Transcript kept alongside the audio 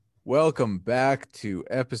Welcome back to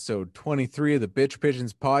episode 23 of the Bitch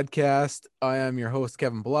Pigeons podcast. I am your host,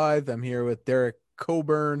 Kevin Blythe. I'm here with Derek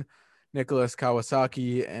Coburn, Nicholas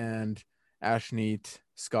Kawasaki, and Ashneet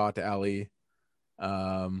Scott Alley.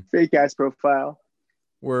 Fake ass profile.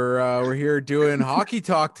 We're here doing hockey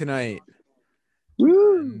talk tonight.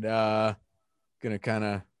 Woo! And gonna kind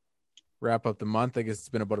of wrap up the month. I guess it's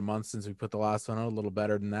been about a month since we put the last one out, a little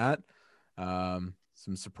better than that.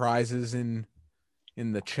 Some surprises in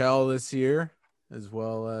the Chell this year, as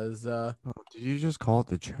well as did you just call it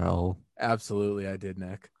the Chell? Absolutely, I did,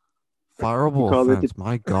 Nick. Fireable offense,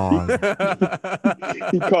 my God.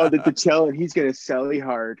 He called it the Chell, and he's gonna sell you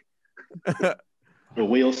hard. The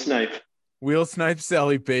wheel snipe. Wheel snipe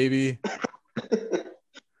Sally, baby.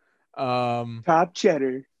 Top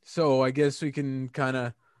cheddar. So I guess we can kind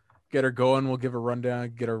of get her going. We'll get a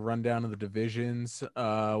rundown of the divisions.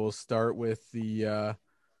 We'll start with the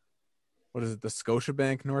what is it? The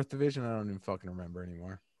Scotiabank North Division? I don't even fucking remember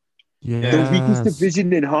anymore. Yeah. The weakest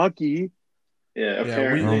division in hockey. Yeah,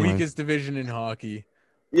 apparently. Weakest division in hockey.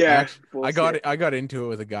 Yeah. Actually, I got into it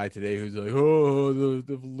with a guy today who's like, "Oh,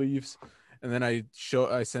 the Leafs," and then I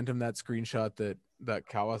sent him that screenshot that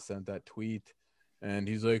Kawa sent, that tweet, and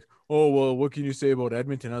he's like, "Oh well, what can you say about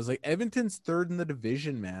Edmonton?" I was like, "Edmonton's third in the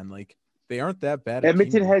division, man. Like they aren't that bad."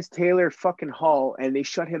 Edmonton has Taylor fucking Hall, and they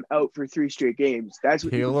shut him out for 3 straight games. That's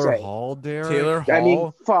what Taylor you can say. Hall, Derek? Taylor Hall. I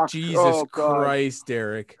mean, fuck. Jesus Christ,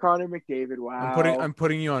 Derek. Connor McDavid. Wow. I'm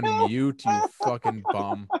putting you on mute, you fucking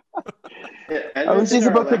bum. I was just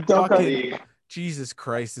about to dunk on Jesus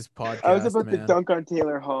Christ, this podcast. I was about to dunk on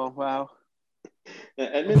Taylor Hall. Wow.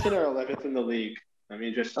 Edmonton are 11th in the league. I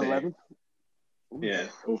mean, just 11th. Yeah,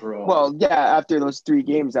 overall. Well, yeah. After those 3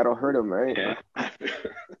 games, that'll hurt him, right? Yeah.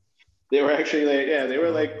 They were actually they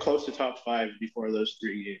were close to top 5 before those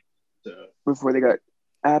 3 games. So before they got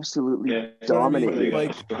absolutely dominated.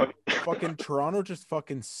 Like fucking Toronto just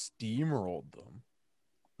fucking steamrolled them.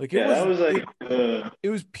 Like it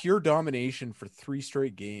was pure domination for 3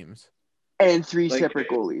 straight games and 3 separate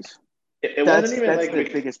goalies. That's the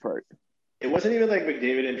biggest part. It wasn't even like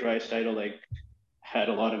McDavid and Draisaitl had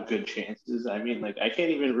a lot of good chances. I mean, I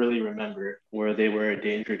can't even really remember where they were a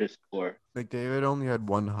danger to score. McDavid only had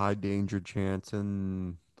 1 high danger chance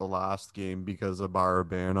in the last game because of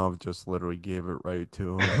Barabanov just literally gave it right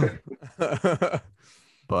to him.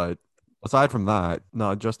 But aside from that,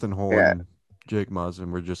 no, Justin Holl and Jake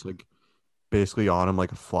Muzzin were just basically on him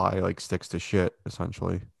like a fly, sticks to shit,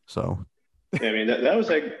 essentially. So yeah, I mean that was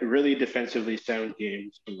really defensively sound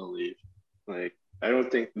games from the Leafs. I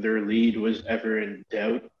don't think their lead was ever in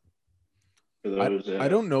doubt. For those, I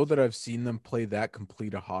don't know that I've seen them play that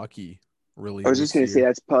complete a hockey. Really, I was just gonna say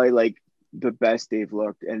that's probably the best they've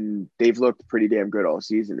looked, and they've looked pretty damn good all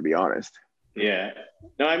season, to be honest. Yeah.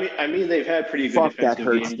 No, I mean they've had pretty good. Fuck, defensive that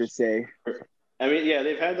hurts games. to say. I mean, yeah,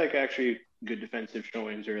 they've had actually good defensive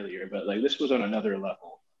showings earlier, but this was on another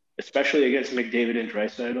level, especially against McDavid and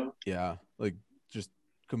Draisaitl. Yeah, just.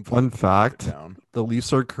 Fun fact: the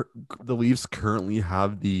Leafs currently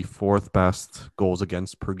have the 4th best goals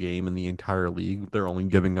against per game in the entire league. They're only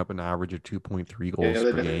giving up an average of 2.3 goals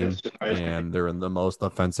per game, and they're in the most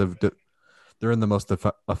offensive. They're in the most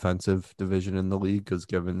offensive division in the league because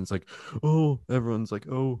everyone's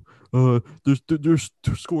they're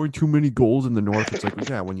scoring too many goals in the North. It's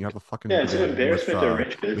when you have a fucking it's an embarrassment to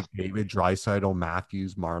riches. McDavid, Draisaitl,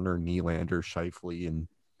 Matthews, Marner, Nylander, Scheifele, and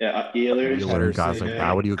Ehlers, guys like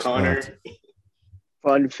that. What do you expect?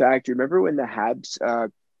 Fun fact: remember when the Habs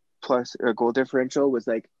plus goal differential was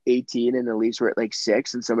 18 and the Leafs were at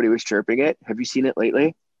 6, and somebody was chirping it? Have you seen it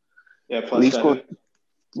lately? Yeah, plus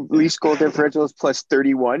Leafs goal differential is plus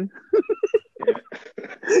 31. Yeah.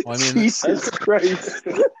 Well, I mean, Jesus Christ!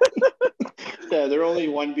 Yeah, they're only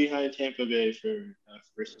 1 behind Tampa Bay for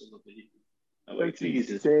first in the league.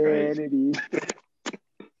 Jesus insanity. Christ.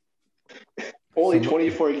 Only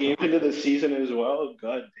 24 games into the season as well.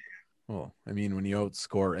 God damn. Well, I mean, when you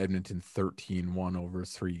outscore Edmonton 13-1 over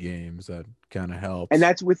 3 games, that kind of helps. And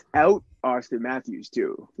that's without Austin Matthews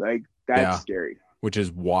too. That's scary. Which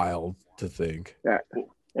is wild to think. Yeah.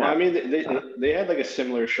 Well, I mean, they had a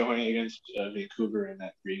similar showing against Vancouver in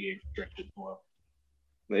that 3-game stretch as well.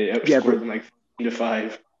 They outscored them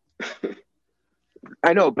 5.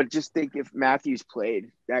 I know, but just think if Matthews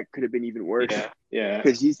played, that could have been even worse. Yeah.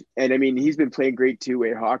 Because he's been playing great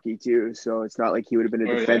 2-way hockey too, so it's not like he would have been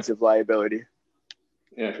a defensive liability.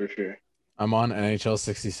 Yeah, for sure. I'm on NHL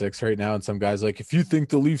 66 right now, and some guy's like, if you think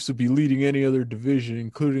the Leafs would be leading any other division,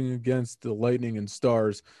 including against the Lightning and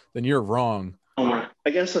Stars, then you're wrong. Oh,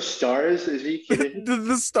 against the Stars? Is he kidding?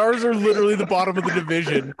 The Stars are literally the bottom of the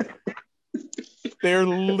division. They're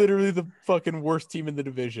literally the fucking worst team in the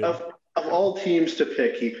division. Of all teams to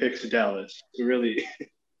pick, he picks Dallas. Really.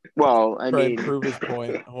 Well, Try and prove his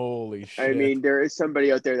point. Holy shit. I mean, there is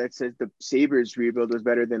somebody out there that says the Sabres rebuild was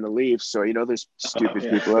better than the Leafs. So, there's stupid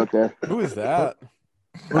people out there. Who is that?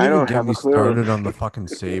 I don't get have me a clue. started on the fucking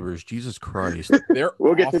Sabres. Jesus Christ.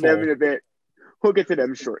 We'll get to them awful. in a bit. We'll get to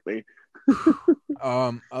them shortly.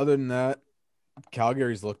 Other than that,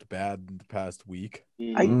 Calgary's looked bad in the past week.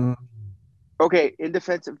 Okay, in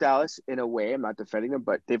defense of Dallas, in a way, I'm not defending them,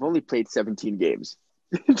 but they've only played 17 games.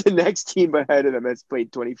 The next team ahead of them has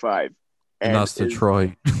played 25. And that's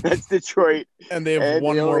Detroit. That's Detroit. And they have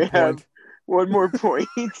one more point. One more point.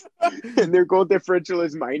 And their goal differential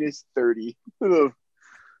is minus 30. Ugh.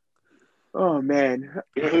 Oh, man.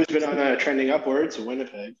 You know who's been on trending upwards?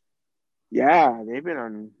 Winnipeg. Yeah, they've been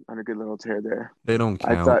on a good little tear there. They don't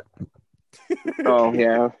count. I thought. Oh,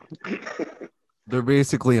 yeah. They're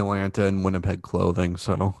basically Atlanta and Winnipeg clothing,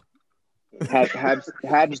 so.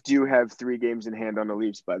 Habs do have 3 games in hand on the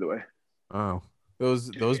Leafs, by the way. Oh.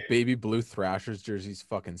 Those baby blue Thrashers jerseys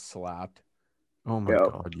fucking slapped. Oh my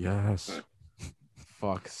God, yes.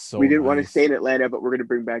 Fuck, so we didn't nice. want to stay in Atlanta, but we're going to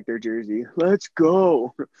bring back their jersey. Let's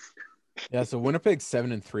go. Yeah, so Winnipeg's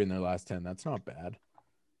 7-3 in their last 10. That's not bad.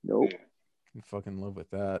 Nope. Can fucking live with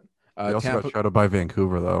that. They also got shut out by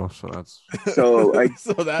Vancouver, though, so that's... So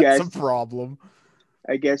that's a problem.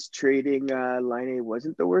 I guess trading Line A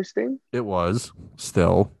wasn't the worst thing. It was,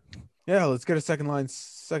 still. Yeah, let's get a second line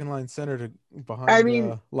center to behind. I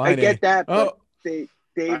mean, Line I get A. that, but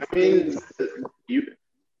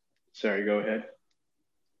Sorry, go ahead.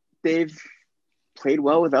 They've played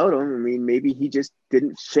well without him. I mean, maybe he just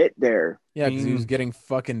didn't fit there. Yeah, because he was getting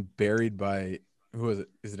fucking buried by who was it?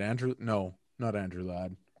 Is it Andrew? No, not Andrew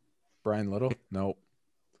Ladd. Brian Little? No.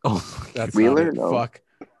 Oh, that's Wheeler. Not it. No. Fuck.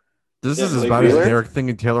 This is as Blake bad Wheeler? as Derek Thing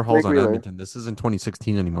and Taylor Hall's on Wheeler. Edmonton. This isn't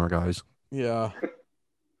 2016 anymore, guys. Yeah.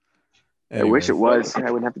 I wish it was. I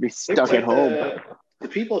wouldn't have to be stuck at home. The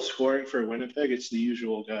people scoring for Winnipeg, it's the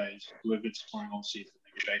usual guys who have been scoring all season,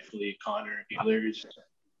 like Scheifele, Connor, Ehlers,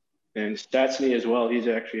 and Stastny as well. He's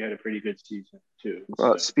actually had a pretty good season too.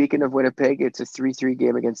 Well, speaking of Winnipeg, it's a 3-3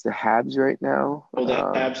 game against the Habs right now. Oh, the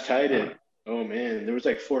Habs tied it. Oh man, there was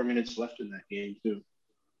like 4 minutes left in that game too.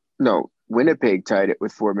 No, Winnipeg tied it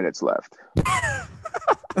with 4 minutes left. What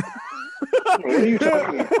are you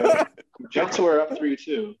talking about? Jets were up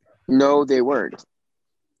 3-2. No, they weren't.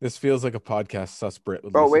 This feels like a podcast Susbrit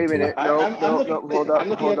would Oh, listen wait a to. minute. I'm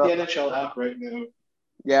looking Hold at the up. NHL app right now.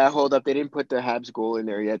 Yeah, hold up. They didn't put the Habs goal in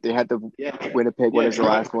there yet. They had the Winnipeg one as the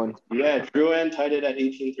Drew- last one. Yeah, Drouin tied it at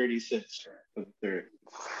 18:36 for the third.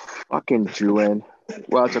 Fucking Drouin.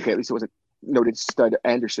 Well, it's okay. At least it wasn't noted stud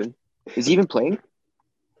Anderson. Is he even playing?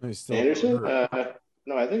 He's still Anderson? hurt.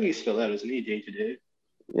 No, I think he's still out, isn't he, day to day?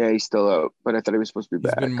 Yeah, he's still out, but I thought he was supposed to be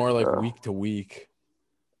He's back. been more like week to week.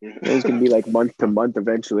 He's going to be like month to month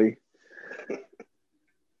eventually.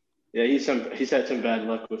 Yeah, he's had some bad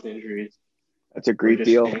luck with injuries. That's a great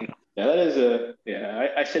deal. Yeah, that is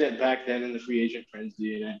I said it back then in the free agent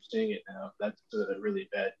frenzy, and I'm saying it now. That's a really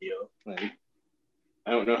bad deal. Like,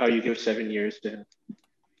 I don't know how you give 7 years to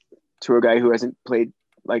a guy who hasn't played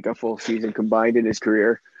like a full season combined in his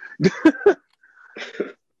career.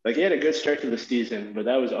 Like, he had a good start to the season, but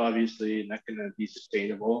that was obviously not going to be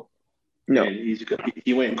sustainable. No, and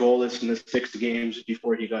he went goalless in the 6 games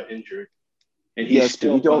before he got injured. And yes,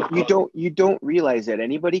 but you don't realize that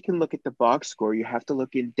anybody can look at the box score. You have to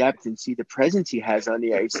look in depth and see the presence he has on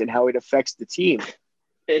the ice and how it affects the team.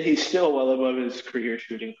 And he's still well above his career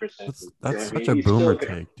shooting percentage. That's such a boomer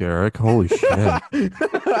take, Derek. Holy shit.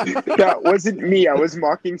 That wasn't me. I was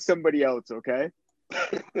mocking somebody else, okay?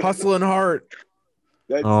 Hustle and heart.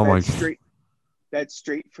 That's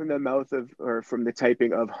straight from the mouth of, or from the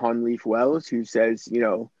typing of Honleaf Wells, who says,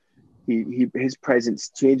 his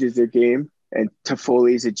presence changes their game. And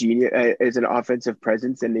Toffoli is a genius, is an offensive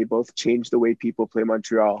presence, and they both change the way people play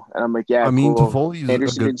Montreal. And I'm like, yeah, I mean, cool. Toffoli's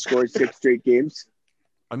Anderson scored 6 straight games.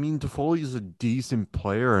 I mean, Toffoli's a decent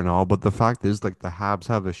player and all, but the fact is, like, the Habs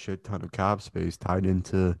have a shit ton of cap space tied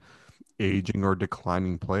into aging or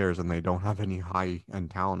declining players, and they don't have any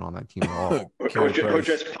high-end talent on that team at all. or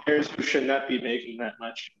just players who should not be making that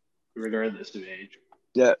much, regardless of age.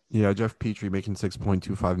 Yeah, Jeff Petrie making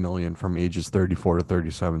 $6.25 million from ages 34 to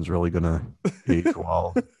 37 is really gonna age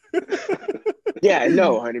well. Yeah,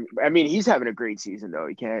 no, I mean, he's having a great season though.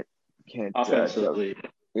 He can't. Offensively.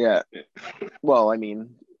 Yeah. Well, I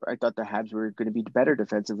mean, I thought the Habs were going to be better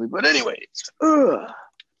defensively, but anyways,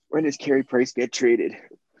 when does Carey Price get traded?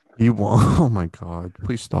 He won't. Oh my God!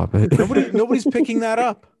 Please stop it. Nobody's picking that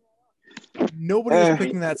up. Nobody's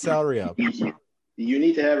picking that salary up. you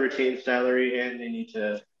need to have retained salary, and they need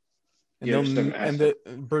to give some assets.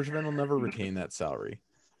 Bergevin will never retain that salary.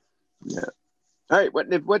 Yeah. All right.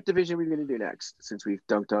 What division are we going to do next? Since we've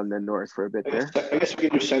dunked on the North for a bit there. I guess we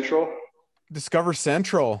can do Central. Discover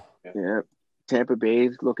Central. Yeah. Tampa Bay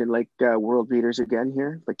looking like world beaters again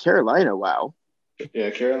here, but Carolina, wow. Yeah,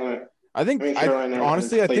 Carolina. I think Carolina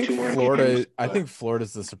honestly, I think Florida. Games, I think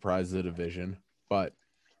Florida's the surprise of the division, but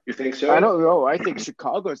you think so? I don't know. I think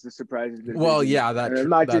Chicago's the surprise of the division. Well, yeah, I'm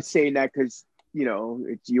not just saying that because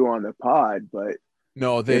it's you on the pod, but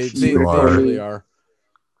no, they are. really are.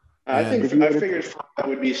 I figured Florida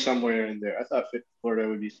would be somewhere in there. I thought Florida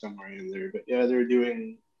would be somewhere in there, but yeah, they're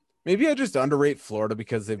doing. Maybe I just underrate Florida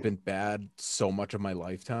because they've been bad so much of my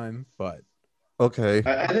lifetime, but okay.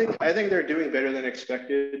 I think they're doing better than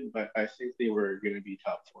expected, but I think they were going to be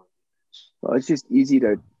top 4. Well, it's just easy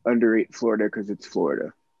to underrate Florida because it's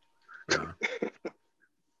Florida. yeah.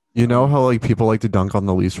 You know how like people like to dunk on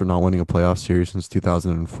the Leafs for not winning a playoff series since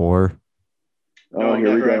 2004? Oh,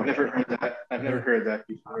 here we go. I've never heard that. I've never heard that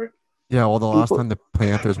before. Yeah, well, the last time the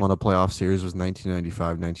Panthers won a playoff series was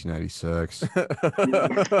 1995, 1996.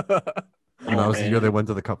 And that was the year they went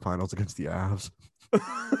to the Cup Finals against the Avs.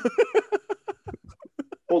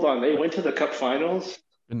 Hold on, they went to the Cup Finals?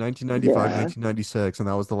 In 1995, 1996, and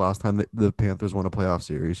that was the last time the Panthers won a playoff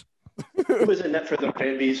series. Who was in net for them?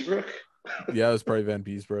 Van Beesbrook? Yeah, it was probably Van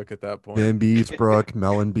Beesbrook at that point. Van Beesbrook,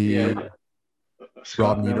 Mellenby, Yeah.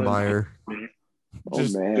 Rob Niedermeyer.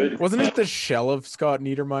 Just, man. Wasn't it the shell of Scott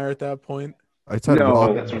Niedermeyer at that point? I said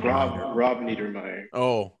No, that's Rob Niedermeyer.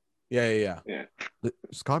 Oh, yeah.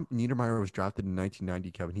 Scott Niedermeyer was drafted in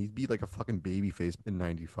 1990, Kevin. He'd be like a fucking baby face in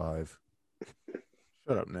 95.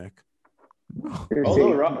 Shut up, Nick.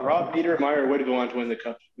 Although Rob Niedermeyer would go on to win the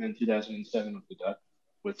Cup in 2007 with the Ducks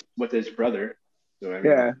with his brother. So, I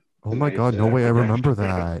mean, Yeah. Oh my God, no way I remember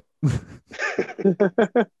that.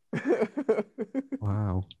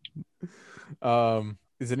 Wow.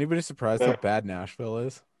 Is anybody surprised how bad Nashville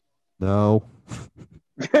is? No.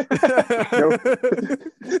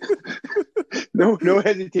 No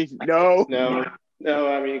hesitation. No.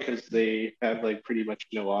 I mean, because they have like pretty much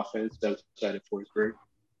no offense outside of Forsberg.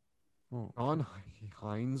 On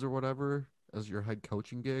Hines or whatever as your head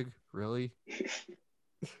coaching gig, really?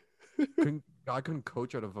 I couldn't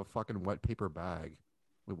coach out of a fucking wet paper bag.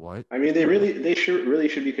 Wait, what? I mean, they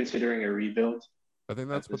should be considering a rebuild. I think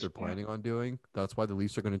that's what they're planning on doing. That's why the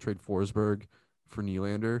Leafs are going to trade Forsberg for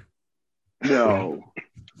Nylander. No.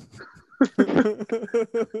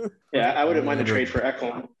 Yeah, I wouldn't mind a trade for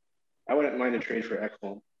Ekholm.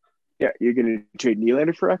 Yeah, you're going to trade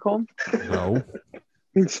Nylander for Ekholm? No.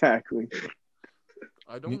 Exactly.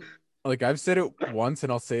 I don't. Like, I've said it once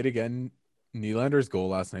and I'll say it again. Nylander's goal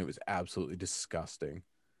last night was absolutely disgusting.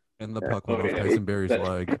 And the puck went off Tyson Berry's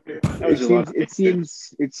leg. It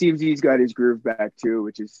seems he's got his groove back too,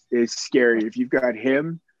 which is scary. If you've got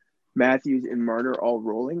him, Matthews, and Marner all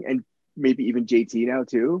rolling, and maybe even JT now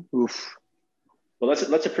too. Oof. Well,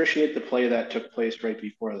 let's appreciate the play that took place right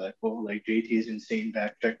before that goal. Like JT's insane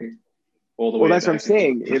back checking all the way. Well, that's what I'm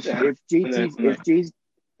saying. If JT's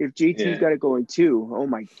got it going too, oh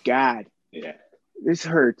my God. Yeah. This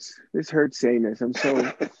hurts. This hurts saying this. I'm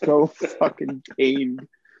so fucking pained.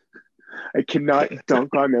 I cannot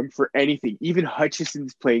dunk on them for anything. Even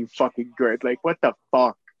Hutchison's playing fucking good. Like, what the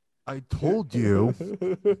fuck? I told you.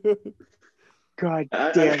 God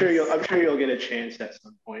damn. I'm sure you'll get a chance at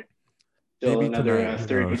some point. Still Maybe another tonight,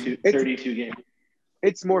 32 games.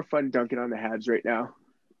 It's more fun dunking on the Habs right now.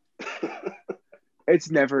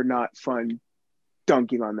 It's never not fun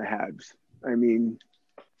dunking on the Habs. I mean,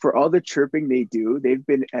 for all the chirping they do, they've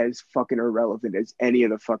been as fucking irrelevant as any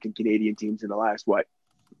of the fucking Canadian teams in the last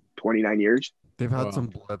 29 years. They've had some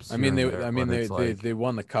blips. I mean, they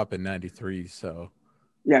won the cup in '93, so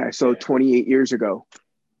yeah. So 28 years ago.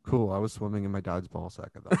 Cool. I was swimming in my dad's ball sack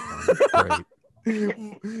at that time.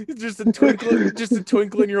 It's just a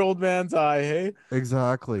twinkle in your old man's eye, hey?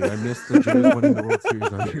 Exactly. I missed the Jays winning the World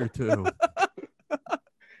Series on here too.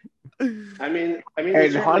 I mean,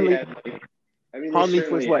 and Honleaf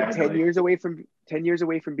was what 10 years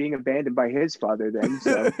away from being abandoned by his father then.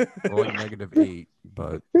 So well, like -8,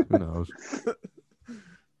 but who knows?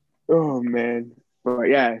 Oh man, but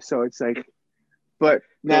yeah, so it's like, but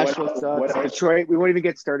Nashville sucks. Detroit, we won't even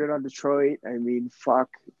get started on Detroit. I mean, fuck,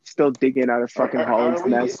 still digging out of fucking Holland's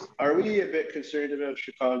mess. Are we a bit concerned about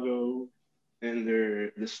Chicago and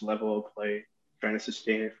this level of play, trying to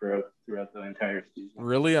sustain it throughout the entire season?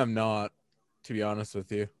 Really, I'm not, to be honest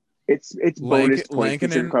with you. It's bonus points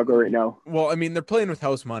for Chicago right now. Well, I mean, they're playing with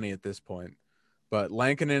house money at this point, but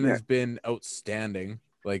Lankinen has been outstanding.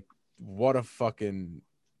 Like, what a fucking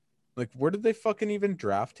Like, where did they fucking even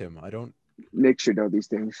draft him? I don't. Nick should know these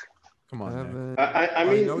things. Come on, Nick. I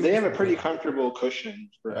know mean, they you have a should pretty know. comfortable cushion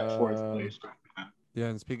for at fourth place. Yeah,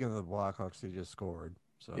 and speaking of the Blackhawks, they just scored.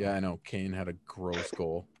 So Yeah, I know. Kane had a gross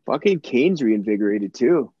goal. Fucking Kane's reinvigorated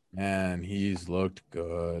too. Man, he's looked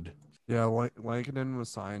good. yeah, Lankinen was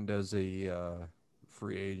signed as a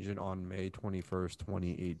free agent on May 21st,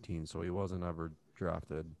 2018, so he wasn't ever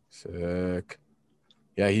drafted. Sick.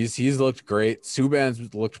 Yeah, he's looked great.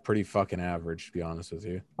 Subban's looked pretty fucking average, to be honest with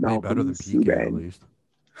you. Way No, better than Subban. PK at least.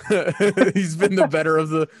 He's been the better of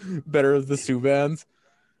the Subbans.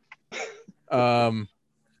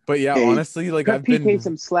 But yeah, Hey, honestly, like cut I've PK been.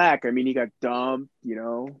 some slack. I mean, he got dumped,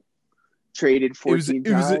 traded 14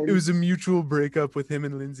 times. It was a mutual breakup with him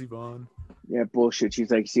and Lindsey Vonn. Yeah, bullshit.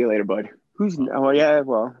 She's like, see you later, bud. Oh. Yeah,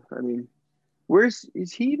 well, I mean,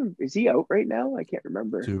 is he out right now? I can't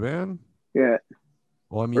remember. Subban? Yeah.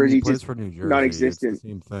 Well, I Or mean, is he he plays just for New Jersey. non-existent? It's the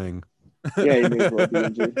same thing. Yeah, he may as well be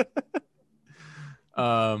injured.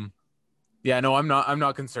 Yeah, no, I'm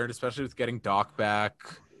not concerned, especially with getting Doc back.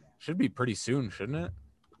 Should be pretty soon, shouldn't it?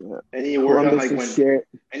 Yeah. Any word on Columbus is shit.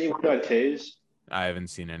 any word on Taze? I haven't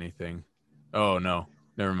seen anything. Oh no,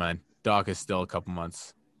 never mind. Doc is still a couple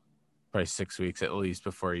months, probably 6 weeks at least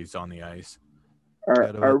before he's on the ice.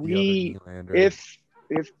 Are we?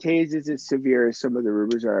 If Taze is as severe as some of the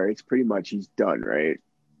rumors are, it's pretty much he's done, right?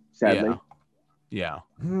 Sadly. Yeah.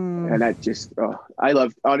 And that just,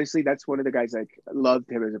 honestly, that's one of the guys, like, I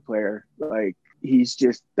loved him as a player. Like, he's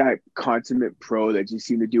just that consummate pro that just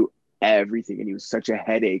seemed to do everything, and he was such a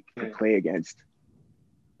headache to play against.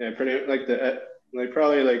 Yeah, pretty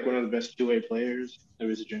probably like one of the best two-way players of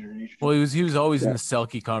his generation. Well, he was always in the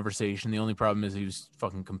Selke conversation. The only problem is he was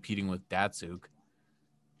fucking competing with Datsuk.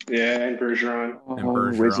 Yeah, and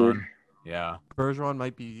Bergeron. Wizard. Yeah. Bergeron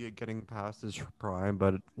might be getting past his prime,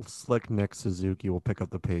 but slick Nick Suzuki will pick up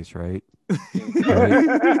the pace, right?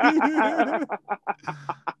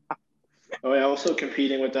 Oh, yeah, also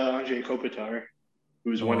competing with Andrei Kopitar,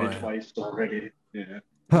 who's won it twice already. Yeah.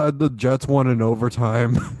 The Jets won in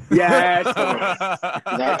overtime. Yes.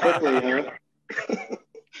 That quickly, huh?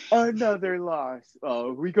 Another loss.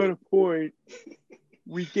 Oh, we got a point.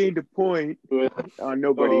 We gained a point.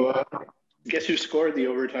 Nobody. Guess who scored the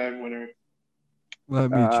overtime winner? Let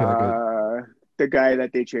me check it. The guy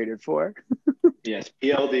that they traded for. Yes,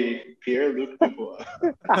 PLD, Pierre-Luc Dubois.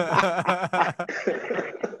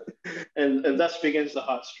 and thus begins the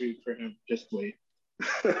hot streak for him. Just wait.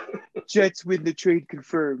 Jets win the trade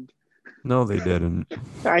confirmed. No, they didn't.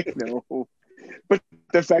 I know. But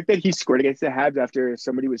the fact that he scored against the Habs after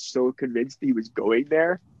somebody was so convinced he was going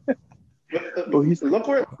there. Look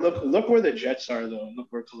where the Jets are, though. Look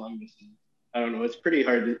where Columbus is. I don't know. It's pretty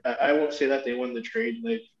hard. I won't say that they won the trade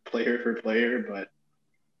like player for player, but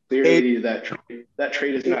clearly that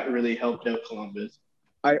trade has not really helped out Columbus.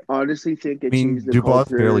 I honestly think it changed the Dubois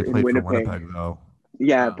culture barely in played Winnipeg. for Winnipeg, though.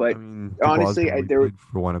 Yeah, but honestly, played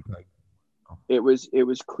for Winnipeg. It was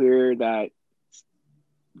clear that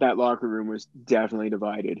locker room was definitely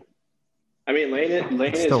divided. I mean, Lane is having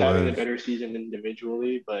a is. better season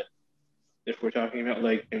individually, but if we're talking about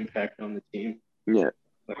like impact on the team, yeah.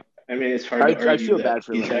 I mean, it's hard. I feel bad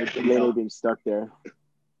for Lane being stuck there.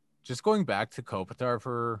 Just going back to Kopitar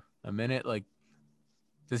for a minute, like,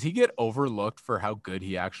 does he get overlooked for how good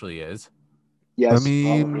he actually is? Yes. I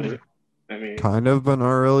mean, kind of, but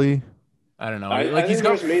not really. I don't know. He's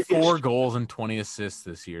got 4 goals and 20 assists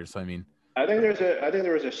this year. So I mean, I think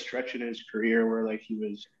there was a stretch in his career where like he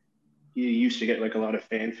used to get like a lot of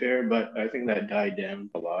fanfare, but I think that died down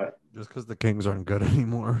a lot. Just because the Kings aren't good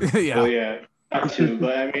anymore. Yeah. Well, yeah. Too,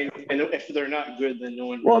 but I mean, and if they're not good, then no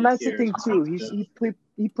one. Well, really and that's the thing too.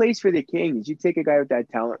 He plays for the Kings. You take a guy with that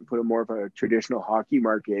talent and put him more of a traditional hockey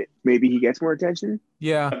market, maybe he gets more attention.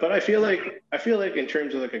 Yeah, but I feel like in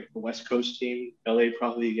terms of like a West Coast team, LA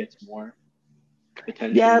probably gets more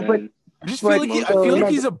attention. Yeah, but I just feel like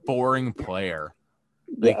he's a boring player.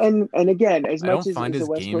 Like, and again, as much as find his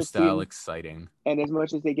West game Coast style team, exciting, and as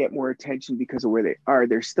much as they get more attention because of where they are,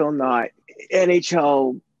 they're still not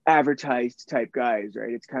NHL advertised type guys, right?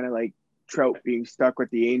 It's kind of like Trout being stuck with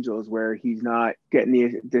the Angels, where he's not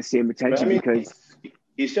getting the same attention because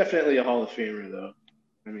he's definitely a Hall of Famer, though.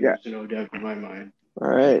 I mean, there's no doubt in my mind. All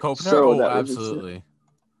right, so absolutely.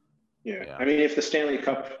 Yeah, I mean, if the Stanley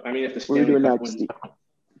Cup wins,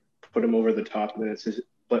 put him over the top, then it's his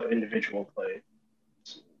individual play.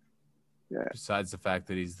 Yeah. Besides the fact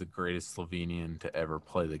that he's the greatest Slovenian to ever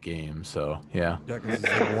play the game, so yeah. Yeah, because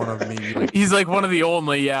he's like one of maybe he's like one of the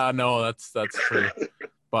only. Yeah, no, that's true.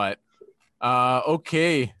 But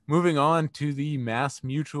okay, moving on to the Mass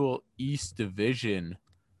Mutual East Division.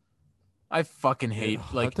 I fucking hate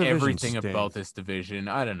that division everything about stinks. this division.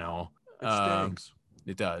 I don't know. It stinks.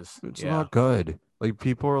 It does. It's yeah. not good. Like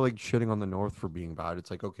people are like shitting on the North for being bad. It's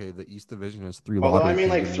like, okay, the East Division has 3 Although lottery I mean,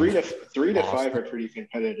 like teams. three to five Boston. are pretty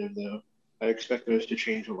competitive, though. I expect those to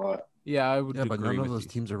change a lot. Yeah, I would Yeah, but agree none of with those you.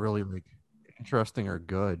 teams are really like interesting or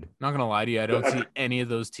good. Not gonna lie to you, I don't see any of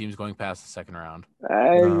those teams going past the second round.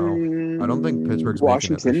 No, I don't think Pittsburgh's making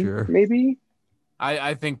it this Washington, year. maybe.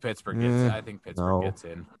 I think Pittsburgh gets. I think Pittsburgh no. gets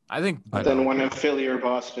in. I think. I Then don't. one of Philly or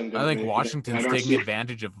Boston. I think don't Washington's I don't taking see-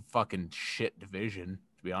 advantage of a fucking shit division.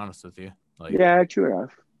 To be honest with you, like Yeah, true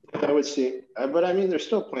enough. I would see, but I mean, they're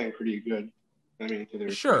still playing pretty good. I mean, to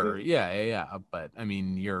their sure, credit. yeah. But I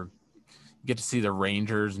mean, you get to see the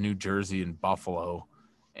Rangers, New Jersey, and Buffalo,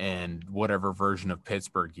 and whatever version of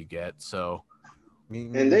Pittsburgh you get. So.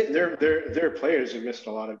 And their players have missed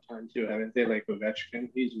a lot of time too, haven't they? Like Ovechkin,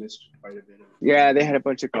 he's missed quite a bit of. Yeah, they had a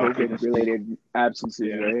bunch of COVID-related absences,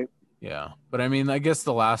 Yeah. right? Yeah, but I mean, I guess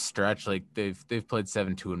the last stretch, like they've played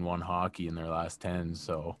 7-2-1 hockey in their last 10,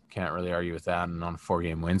 so can't really argue with that. And on a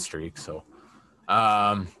 4-game win streak, so.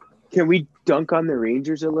 Can we dunk on the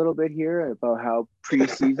Rangers a little bit here about how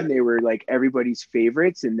preseason they were like everybody's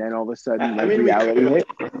favorites, and then all of a sudden I mean, reality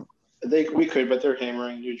hit? we could, but they're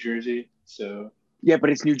hammering New Jersey, so. Yeah,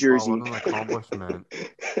 but it's New Jersey. What an accomplishment.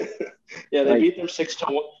 Yeah, they Like- beat them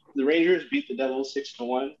 6-1. The Rangers beat the Devils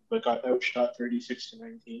 6-1, but got outshot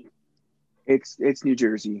 36-19. It's New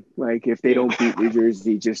Jersey. Like if they don't beat New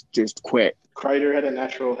Jersey, just quit. Kreider had a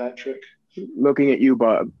natural hat trick. Looking at you,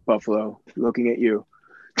 Buffalo. Looking at you.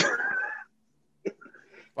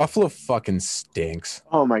 Buffalo fucking stinks.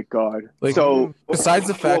 Oh my god. Like, So besides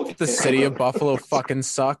the fact that the city of Buffalo fucking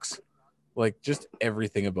sucks, like just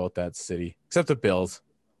everything about that city, except the Bills.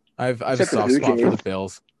 I've a Except the soft Blue spot for Jays. the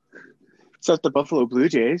Bills. except the Buffalo Blue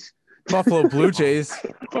Jays. Buffalo Blue Jays,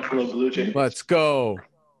 Buffalo Blue Jays. let's go.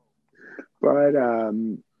 But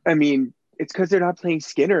I mean, it's because they're not playing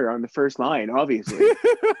Skinner on the first line, obviously.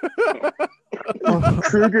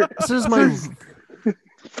 Kruger This is my.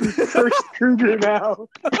 first Kruger now.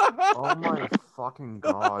 Oh my fucking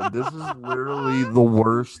god! This is literally the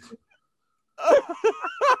worst.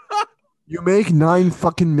 You make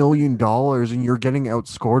 $9 million and you're getting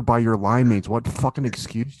outscored by your line mates. What fucking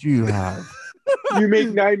excuse do you have? You make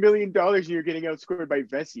 $9 million and you're getting outscored by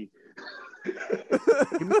Vesey.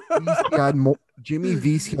 Jimmy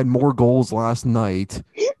Vesey had more goals last night.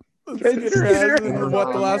 Skinner has in Skinner.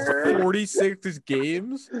 what, the last 46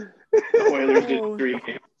 games? The Oilers did 3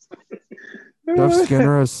 games. Jeff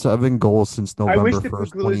Skinner has 7 goals since I November wish the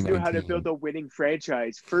 1st, Pagulas knew how to 2019. build a winning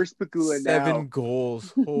franchise. First Pagula 7 now.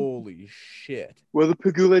 goals. Holy shit. Will the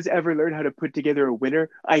Pagulas ever learn how to put together a winner?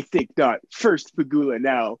 I think not. First Pagula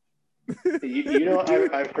now. You know,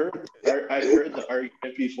 I've heard the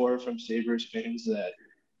argument before from Sabres fans that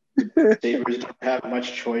Sabres don't have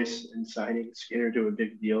much choice in signing Skinner to a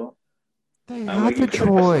big deal. They I'm had the like,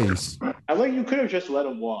 choice. I'm like, you could have just let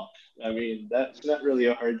him walk. I mean, that's not really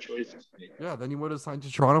a hard choice to make. Yeah, then he would have signed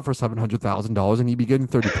to Toronto for $700,000 and he'd be getting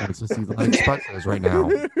 30 points this season. I expect this right now.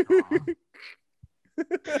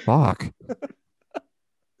 Fuck.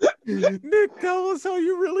 Nick, tell us how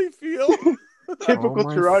you really feel. Typical Oh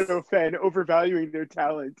my Toronto fan overvaluing their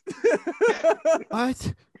talent.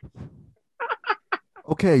 What?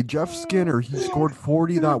 Okay, Jeff Skinner, he scored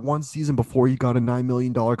 40 that one season before he got a $9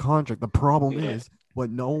 million contract. The problem is, what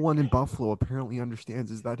no one in Buffalo apparently understands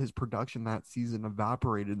is that his production that season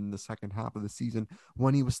evaporated in the second half of the season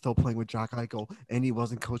when he was still playing with Jack Eichel and he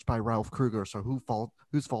wasn't coached by Ralph Kruger. So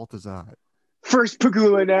whose fault is that? First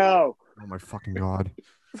Pagula now. Oh my fucking god.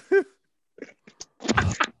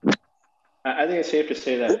 I think it's safe to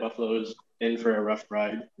say that Buffalo's in for a rough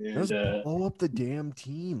ride. And Just blow up the damn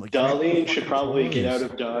team. Like, Darlene should probably get out choice.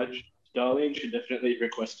 of Dodge. Darlene should definitely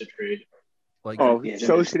request a trade. Like, Oh, Yeah,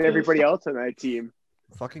 so they're- should everybody else on that team.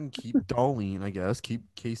 fucking keep Darlene, I guess. Keep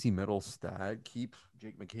Casey Middlestad. Keep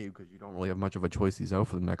Jake McCabe because you don't really have much of a choice. He's out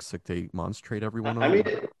for the next 6 to 8 months. Trade everyone. I mean,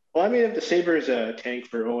 if the Sabres tank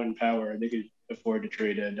for Owen Power, they could afford to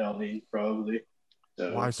trade Darlene probably.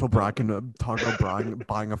 So, Why so Brad can talk about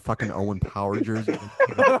buying a fucking Owen Power jersey?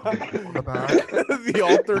 The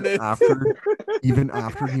alternate. Even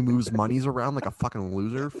after he moves monies around like a fucking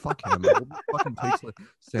loser, fuck him. He fucking takes like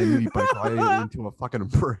Sandy Bike into a fucking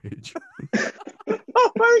bridge.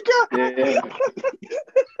 Oh my god. yeah.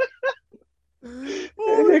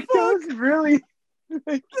 Nick, that was really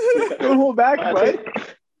like, don't hold back, bud.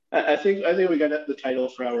 I think we got the title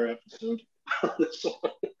for our episode.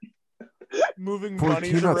 Moving For a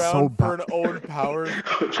monies team that's around so for an Owen Power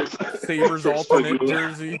Just- Sabres just alternate Pagula.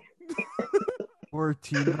 jersey. For a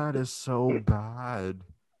team that is so bad.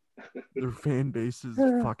 Their fan base is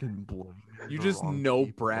fucking blown. You just know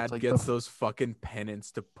Brad gets those fucking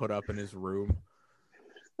pennants to put up in his room.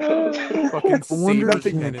 Fucking No wonder Sabres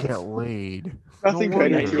he can't pennants. get laid. Nothing No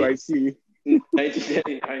better wonder. to I see.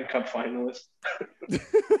 1989 Cup finalist.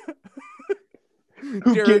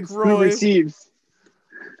 Who Derek gives? Roy. Who receives?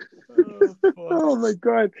 Oh, fuck. Oh my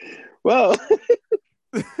god. Well,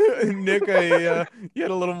 Nick, you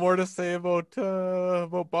had a little more to say about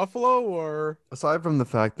Buffalo, or Aside from the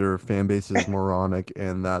fact their fan base is moronic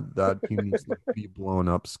and that team needs to be blown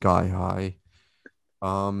up sky high.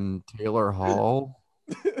 Taylor Hall.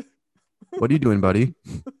 What are you doing, buddy?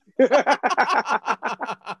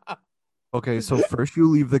 Okay, so first you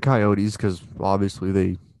leave the Coyotes because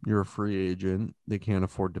obviously you're a free agent. They can't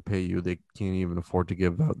afford to pay you. They can't even afford to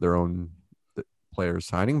give out their own players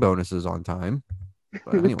signing bonuses on time.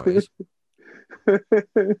 But anyways,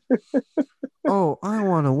 oh, I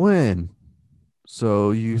want to win.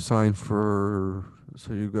 So you go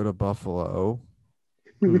to Buffalo,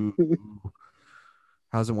 who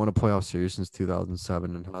hasn't won a playoff series since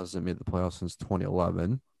 2007 and hasn't made the playoffs since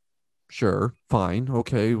 2011. Sure, fine,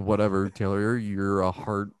 okay, whatever. Taylor, you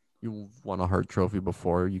won a Hart Trophy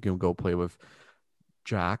before. You can go play with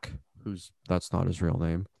Jack, that's not his real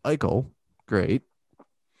name. Eichel, great.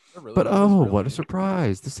 really But not his real what a name?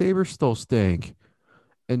 surprise! The Sabres still stink,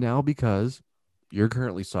 and now because you're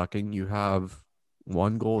currently sucking, you have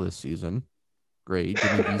one goal this season. Great,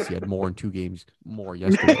 Jimmy VC had more in 2 games more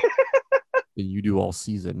yesterday than you do all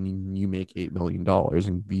season. You make $8 million,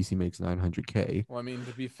 and VC makes $900K. Well, I mean,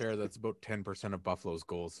 to be fair, that's about 10% of Buffalo's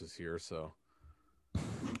goals this year. So,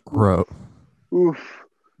 Grow. oof.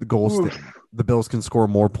 The Bills can score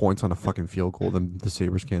more points on a fucking field goal than the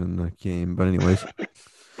Sabres can in the game. But anyways,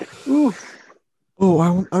 Oof.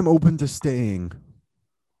 oh, I'm open to staying.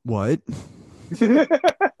 What?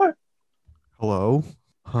 Hello?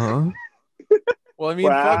 Huh? well, I mean,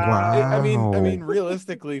 Wow. fuck. I Wow. mean,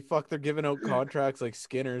 realistically, fuck, they're giving out contracts like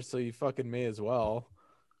Skinner, so you fucking may as well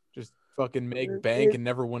just fucking make bank and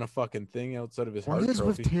never win a fucking thing outside of his What Hart is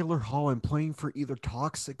with Trophy. Taylor Hall and playing for either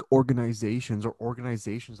toxic organizations or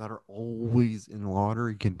organizations that are always in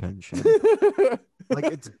lottery contention? Like,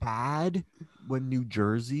 it's bad when New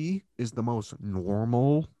Jersey is the most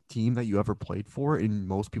normal team that you ever played for, and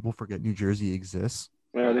most people forget New Jersey exists.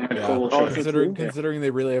 Well, they had Yeah, Kovalchuk. considering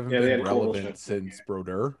they really haven't Yeah, they been had relevant Kovalchuk. since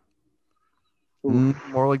Brodeur.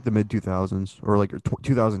 More like the mid 2000s or like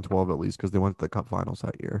 2012 at least, because they went to the Cup Finals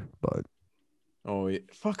that year. But Oh, yeah.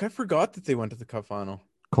 Fuck, I forgot that they went to the Cup final.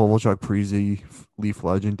 Kovalchuk, Preezy, Leaf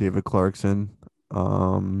legend David Clarkson,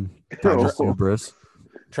 Tyler Oh. Subris,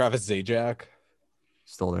 Travis Zajac.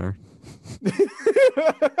 still there.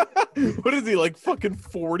 What is he, like fucking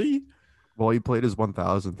 40? Well, he played his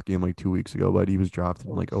 1000th game like 2 weeks ago, but he was drafted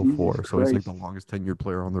in like Jesus 04, so he's like the Christ. longest tenured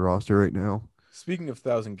player on the roster right now. Speaking of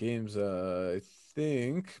 1,000 games, I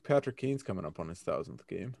think Patrick Kane's coming up on his 1,000th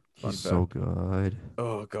game. Fun He's fact. so good.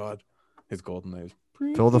 Oh god, his golden knives.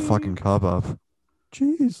 Fill the fucking cup up.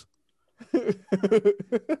 Jeez.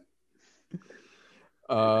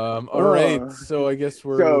 All right. Oh. So I guess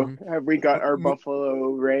we're So have we got our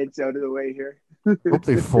Buffalo rants out of the way here? Hope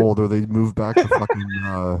they fold or they move back to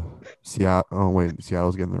fucking Seattle. Oh wait,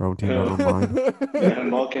 Seattle's getting their own team. Never mind.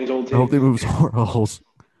 Malkin's old I team. hope they move somewhere else.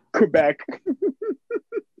 Quebec.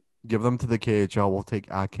 Give them to the KHL. We'll take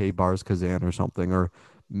AK Bars Kazan or something, or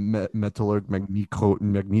Metallurg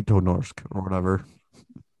Magnitonorsk or whatever,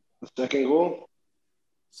 Second goal.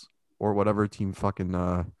 or whatever team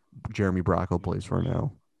fucking Jeremy Brackle plays for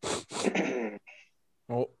now.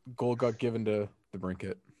 Well, goal got given to the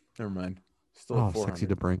Brinket. Never mind. Still at 400. Sexy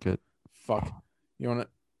to brink it. Fuck. You want to?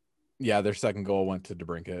 Yeah, their second goal went to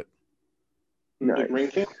DeBrinket. Nice.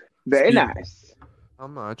 Brinket. Very Speak- nice. How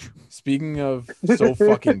much? Speaking of so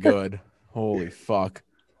fucking good, holy fuck,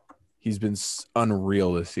 he's been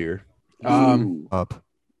unreal this year. Ooh. Up.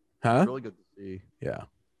 Huh? Really good to see. Yeah.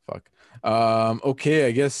 Fuck. Okay,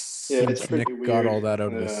 I guess Yeah, it's since pretty Nick got weird. all that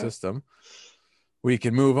out of his Yeah. system, we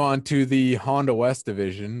can move on to the Honda West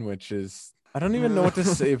division, which is I don't even know what to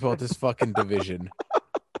say about this fucking division.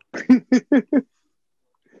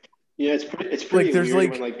 Yeah, it's pretty. Like there's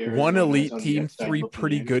weird like when, one Arizona's elite on the team, outside 3 looking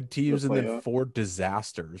pretty in good to teams, the and then playoff. 4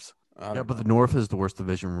 disasters. Yeah, but the North is the worst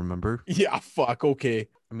division, remember? Yeah, fuck. Okay.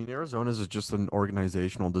 I mean, Arizona's is just an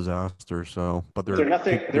organizational disaster, so but They're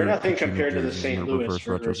nothing. They're nothing pitching compared to the jerseys and St. their Louis reverse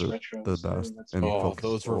reverse retros are retros. the I mean, best. that's And Oh, Phil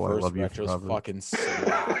those Kessel, I reverse love you retros forever. fucking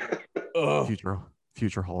slap. Ugh.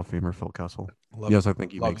 Future Hall of Famer Phil Kessel. Love Yes, I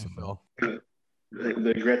think he love makes you, it. Phil.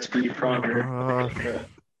 the Gretzky Pronger.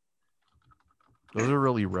 Those are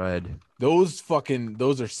really red. Those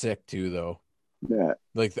are sick too, though. Yeah.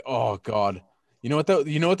 Like, oh god, You know what those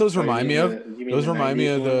Oh, you remind me mean of? you mean Those the remind me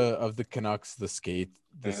 90s of the Canucks, the skate,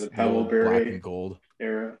 the the old black Pavelberry and gold.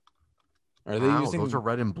 era? Are they Ow, using? those are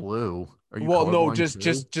red and blue. Are you Well, no, colorblind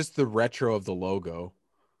too? just the retro of the logo.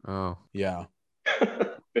 Oh, Yeah.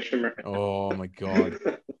 Fisherman. Oh my god,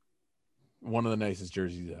 one of the nicest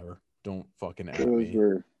jerseys ever. Don't fucking at Those me.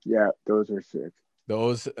 were sick.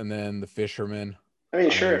 Those and then the fisherman. I mean,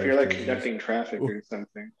 sure, if you're like jerseys. conducting traffic or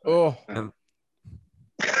something. Oh,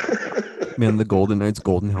 man, the Golden Knights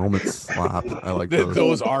golden helmets slap. I like those.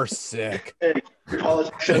 those are sick. Hey,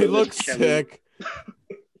 politics They of look this Kelly. sick.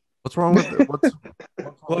 What's wrong with it? What's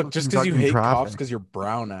wrong Look, with just because you conducting hate cops traffic? because you're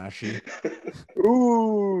brown, Ashy.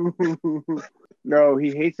 Ooh. No, he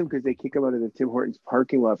hates them because they kick him out of the Tim Hortons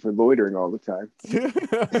parking lot for loitering all the time.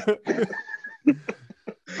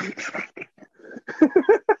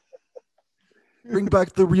 Bring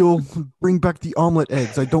back the omelet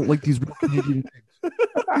eggs. I don't like these real Canadian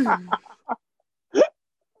eggs.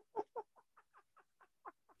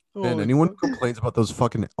 Man, anyone who complains about those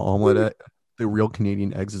fucking the real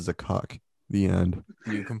Canadian eggs is a cuck. The end.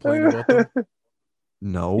 Do you complain about them?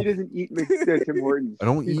 No. He doesn't eat Tim Hortons. I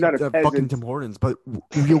don't He's eat not a that peasant. fucking Tim Hortons, but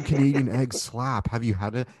real Canadian eggs slap. Have you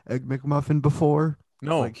had an egg McMuffin before?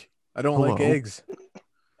 No, Like, I don't like hello? eggs.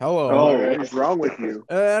 Hello. Oh, what is wrong with you?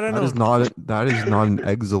 I don't know. That is not an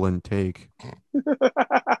excellent take.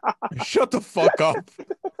 Shut the fuck up.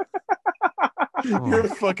 Oh. You're a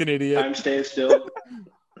fucking idiot. I'm staying still.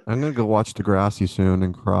 I'm gonna go watch Degrassi soon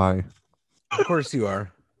and cry. Of course you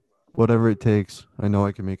are. Whatever it takes. I know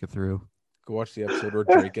I can make it through. Go watch the episode where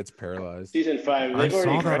Drake gets paralyzed. Season 5. I They've saw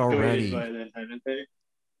already that graduated already. by then, haven't they?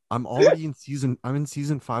 I'm in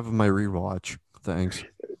season 5 of my rewatch. Thanks.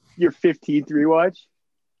 Your 15th rewatch?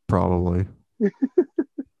 Probably.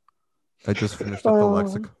 I just finished up the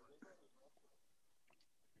lexicon.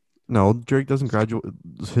 No, Drake doesn't graduate.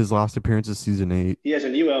 His last appearance is season 8. He has a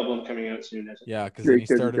new album coming out soon, isn't he? Yeah, because then he Drake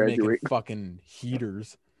doesn't started making graduate. fucking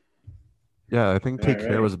heaters. Yeah, I think Take Care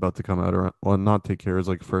Alright. was about to come out around. Well, not Take Care. His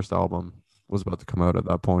first album was about to come out at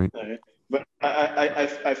that point. All right. But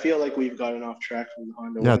I feel like we've gotten off track from the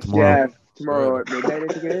Honda Yeah, West. tomorrow. Yeah, tomorrow at midnight, I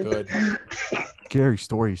think it is. Good. Scary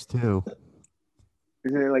stories too.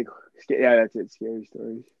 Isn't it like, yeah, that's it, scary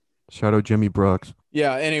stories. Shout out Jimmy Brooks.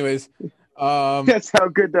 Yeah, anyways. That's how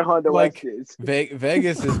good the Honda like, West is.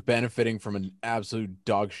 Vegas is benefiting from an absolute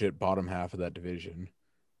dog shit bottom half of that division.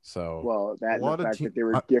 So Well, that and What the a fact team- that they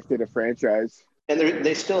were gifted a franchise. And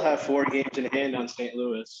they still have 4 games in hand on St.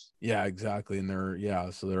 Louis. yeah, exactly. And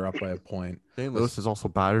so they're up by a point. St. Louis is also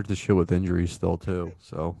battered to shit with injuries still too.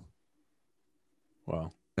 So,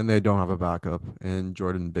 Well, and they don't have a backup. And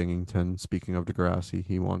Jordan Binghamton, speaking of Degrassi,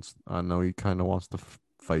 he kind of wants to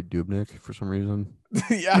fight Dubnyk for some reason.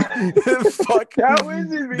 yeah. Fuck. That was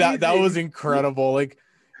amazing. That was incredible. Like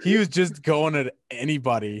he was just going at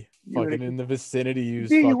anybody You're fucking like, in the vicinity. He was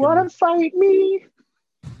do you fucking want to fight me?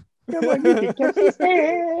 Come on, you can catch his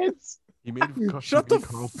hands. He made Shut the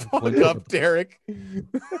fuck up, Derek.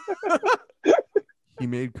 He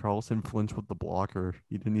made Carlson flinch with the blocker.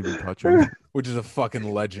 He didn't even touch him. Which is a fucking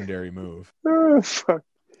legendary move. Oh, fuck.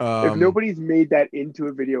 If Um, nobody's made that into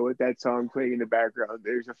a video with that song playing in the background,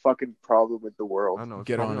 there's a fucking problem with the I world. don't know. It's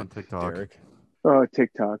get probably on it, TikTok. Derek. Oh,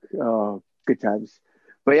 TikTok. Oh, good times.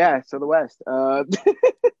 But yeah, so the West.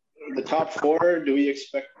 The top 4, do we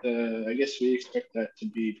expect I guess we expect that to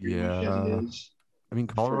be pretty much Yeah. as it is. I mean,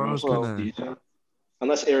 for Colorado's most of kind the of. season.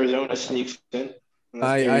 Unless Arizona sneaks in. Unless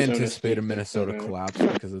I Arizona anticipate a sneaks in, Minnesota then, collapse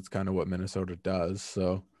because it's kind of what Minnesota does.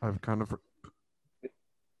 So I've kind of.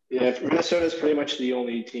 Yeah, Minnesota's pretty much the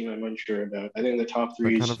only team I'm unsure about. I think the top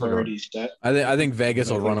 3 kind is of forgot. already set. I think Vegas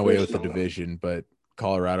I will think run away there's with the no- division, but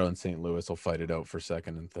Colorado and St. Louis will fight it out for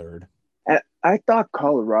second and third. I thought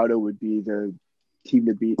Colorado would be the team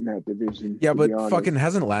to beat in that division. Yeah, to but be honest. fucking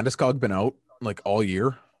hasn't Landeskog been out like all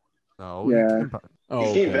year? No. Yeah. He came back. Oh,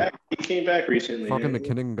 He came okay. back. He came back recently. Fucking yeah.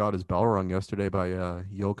 McKinnon got his bell rung yesterday by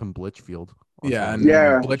Joachim Blichfield. Yeah, and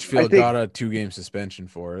Yeah, I Blitchfield think- got a 2-game suspension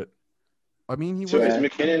for it. I mean, he So was is Yeah.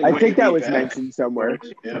 McKinnon? I going think to that be was back? mentioned somewhere.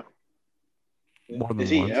 Yeah. More than Is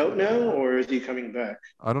he once. out now, or is he coming back?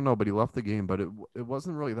 I don't know, but he left the game. But it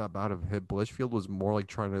wasn't really that bad of a hit. Blitchfield was more like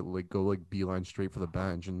trying to go beeline straight for the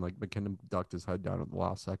bench, and McKinnon ducked his head down at the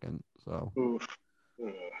last second. So Oof.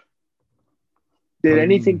 Did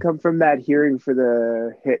anything come from that hearing for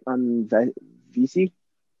the hit on VC?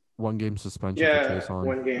 1 game suspension for Yeah, Chase on.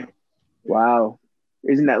 1 game. Wow.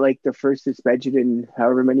 Isn't that like the first suspension in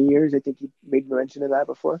however many years? I think he made mention of that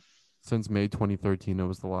before. Since May 2013, it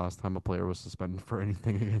was the last time a player was suspended for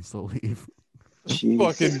anything against the Leaf. Jeez.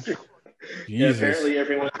 Fucking Yeah, Jesus. apparently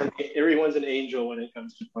everyone's an angel when it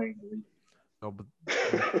comes to playing the league. No, but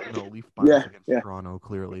no, Leaf bias Yeah, against yeah. Toronto,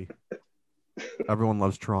 clearly. Everyone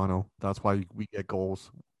loves Toronto. That's why we get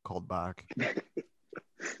goals called back. Like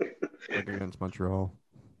against Montreal.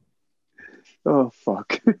 Oh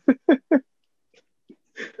fuck. That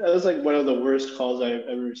was like one of the worst calls I've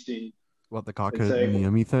ever seen. What, the It's like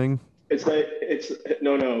Kakaniemi thing? it's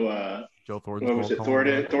no. Joe Thornton's What goal was it? calling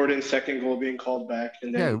back? Thornton's second goal being called back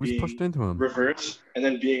and Yeah, then it was pushed being into him. reversed and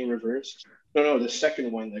then being reversed. No, the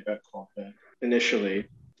second one that got called back initially.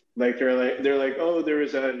 They're like, oh, there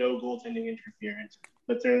was a no goaltending interference,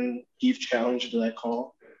 but then Keith challenged that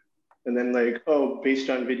call, and then like, oh, based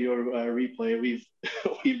on video replay, we've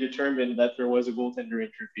we've determined that there was a goaltender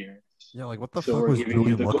interference. Yeah, like what the So fuck we're was giving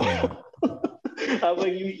you Julian the looking goal. at? I'm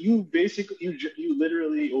like, you basically you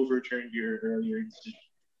literally overturned your earlier decision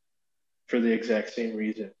for the exact same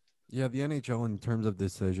reason. Yeah, the NHL in terms of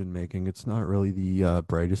decision making, it's not really the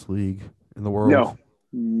brightest league in the world.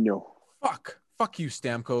 No. Fuck you,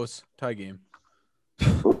 Stamkos. Tie game.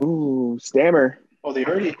 Ooh, Stammer. Oh, they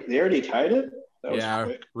already tied it? That was Yeah,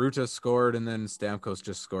 quick. Ruta scored, and then Stamkos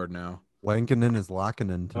just scored now. Lankinen is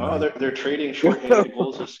Lackinen Oh, tonight. they're trading shorthanded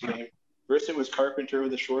goals this game. First it was Carpenter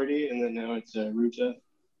with a shorty, and then now it's Ruta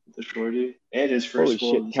with the shorty. And his first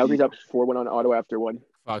Holy goal. shit. Calgary's up 4-1 on Ottawa after one.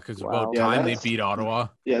 Fuck, it's Wow. about Yeah, time they that's- beat Ottawa.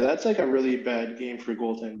 Yeah, that's like a really bad game for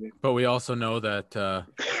goaltending. But we also know that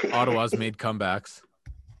Ottawa's made comebacks.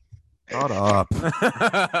 Shut up.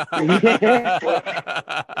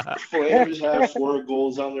 Flames have 4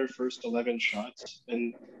 goals on their first 11 shots,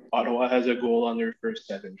 and Ottawa has a goal on their first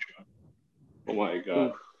 7 shots. Oh my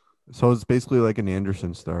god. So it's basically like an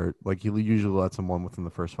Anderson start. Like he usually lets him one within the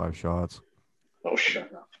first 5 shots. Oh,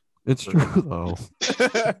 shut up. It's true though.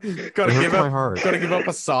 gotta It give hurts my up. heart. Gotta give up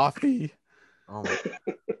a softie. Oh,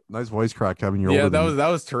 nice voice crack, Kevin. You're Yeah, older than that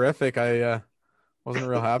was terrific. I wasn't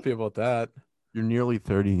real happy about that. You're nearly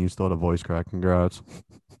 30 and you still had a voice crack. Congrats.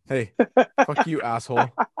 Hey, fuck you, asshole.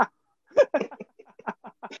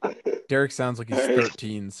 Derek sounds like he's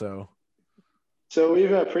 13, so. So we've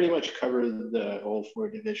pretty much covered the all 4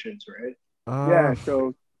 divisions, right? Yeah,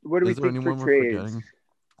 so what do we Is there think for anyone we're trades?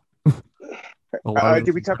 forgetting?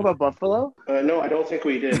 Did we talk about Buffalo? No, I don't think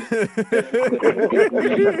we did.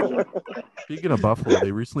 Speaking of Buffalo,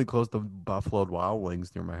 they recently closed the Buffalo Wild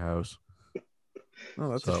Wings near my house.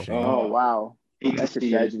 Oh, that's So- a shame. Oh, wow. That's a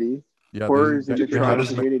tragedy. Yeah, Horrors in the they had Toronto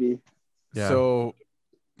us- community. Yeah. So,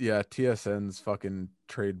 yeah, TSN's fucking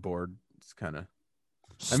trade board is kind of.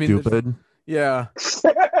 I mean, stupid. Yeah.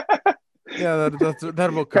 Yeah, that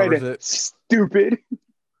about covers Kinda it. stupid.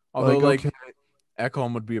 Although, like, okay.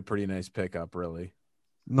 Ekholm would be a pretty nice pickup, really.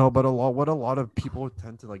 No, but a lot of people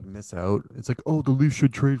tend to like miss out. It's like, oh, the Leafs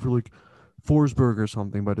should trade for like Forsberg or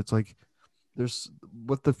something, but it's like there's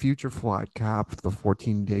with the future flat cap, the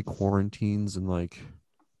 14-day quarantines, and like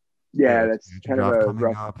Yeah, the that's expansion kind of draft a coming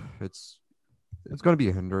rough. up. It's going to be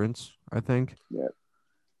a hindrance, I think.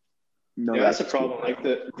 No, Yeah, that's the too problem. hard.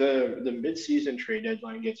 Like the mid-season trade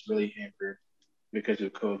deadline gets really hampered because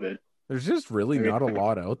of COVID. There's just really I mean- not a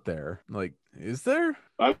lot out there. Like, is there?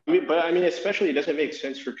 I mean, especially it doesn't make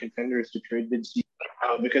sense for contenders to trade mid-season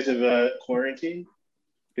because of quarantine,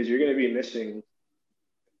 because you're going to be missing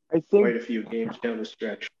I quite think a few games down the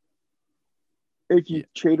stretch. if you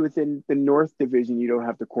trade within the North Division, you don't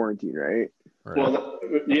have to quarantine, right? Right. Well,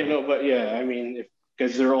 I mean,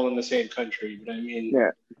 because they're all in the same country. But I mean, Yeah.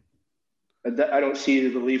 I don't see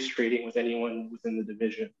the Leafs trading with anyone within the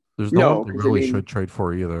division. There's No, no one they 'cause, really should trade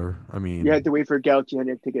for either. I mean, You had to wait for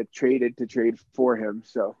Galchenyuk to get traded to trade for him.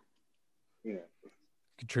 So Yeah.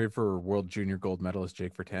 Could trade for world junior gold medalist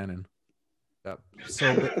Jake Virtanen. yeah.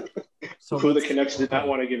 So Who the let's- Canucks did not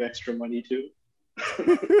want to give extra money to.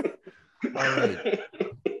 All right,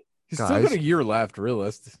 He's still Guys. got a year left,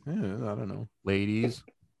 realist. Yeah, I don't know. ladies.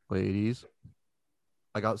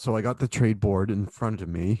 I got the trade board in front of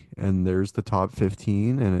me, and there's the top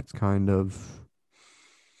 15, and it's kind of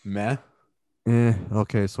Meh.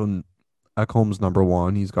 okay. So Ekholm's number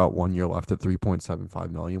 1. He's got 1 year left at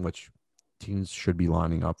 3.75 million, which teams should be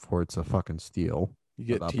lining up for. It's a fucking steal.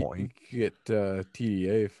 You At get that point. you get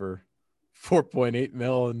TDA for 4.8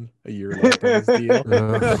 mil and a year left on his deal.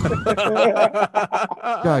 Yeah,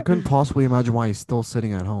 I couldn't possibly imagine why he's still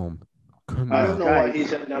sitting at home. Couldn't I don't know Guys. why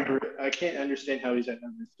he's at number. I can't understand how he's at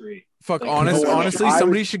number 3. Fuck, Like, honestly, I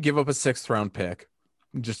somebody was- should give up a 6th round pick.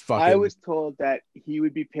 Just fucking. I was told that he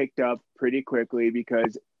would be picked up pretty quickly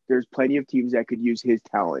because there's plenty of teams that could use his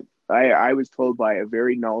talent. I was told by a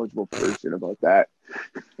very knowledgeable person about that.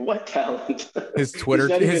 What talent? his He's not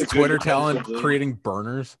even his good Twitter talent defensively. creating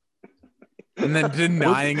burners. and then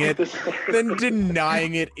denying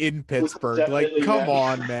it in Pittsburgh. Like, Definitely come not.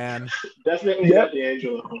 on, man. Definitely Yep. not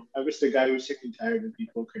D'Angelo. I was the guy who's sick and tired of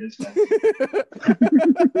people criticizing.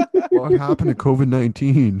 What happened to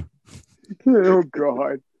COVID-19? Oh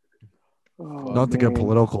God. Oh, Not to get man.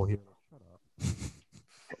 political here.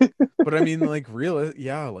 But I mean, like, real,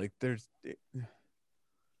 yeah, like, there's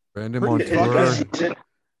Brandon Pretty His best Montour. season,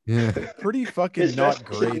 Yeah. pretty fucking His not best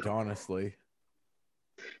great, season. honestly.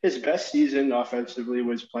 his best season offensively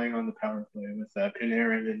was playing on the power play with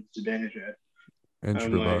Panarin and Zibanejad. And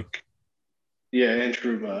I'm Trouba. like, yeah, and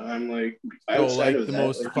Trouba. I'm like, So, outside like, of the that,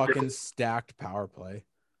 most like, fucking stacked power play.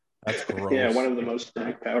 That's gross. yeah, one of the most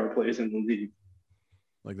stacked power plays in the league.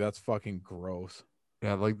 Like, that's fucking gross.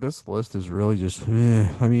 Yeah, like this list is really just.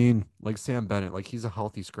 I mean, like Sam Bennett, like he's a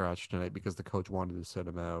healthy scratch tonight because the coach wanted to sit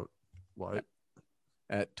him out. What?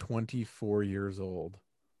 At 24 years old.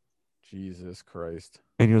 Jesus Christ.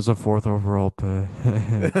 And he was a 4th overall pick.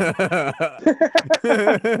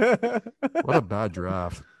 What a bad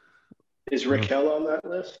draft. Is Raquel on that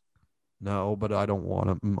list? No, but I don't want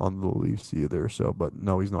him on the Leafs either. So, but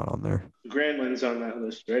no, he's not on there. Granlund's on that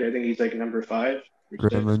list, right? I think he's like number 5 or 6.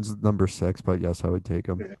 Granlund's number 6, but yes, I would take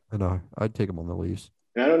him. Yeah. And I'd take him on the Leafs.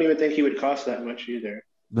 And I don't even think he would cost that much either.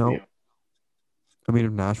 No. Yeah. I mean,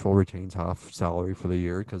 if Nashville retains half salary for the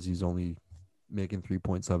year because he's only making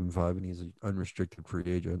 3.75 and he's an unrestricted free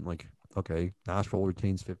agent, like, okay, Nashville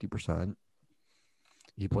retains 50%.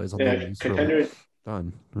 He plays on the Leafs. Contenders,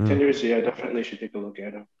 Done. Yeah. contenders, yeah, definitely should take a look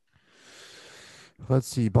at him. Let's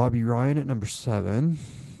see, Bobby Ryan at number 7.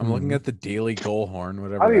 I'm looking at the daily goal horn,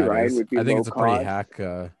 whatever Bobby that Ryan is. would be I think low it's a cost.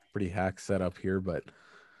 pretty hack setup here, but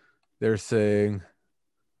they're saying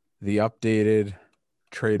the updated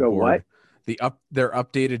trade The board. what? Their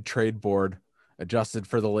updated trade board adjusted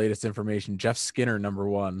for the latest information. Jeff Skinner, number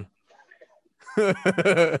 1.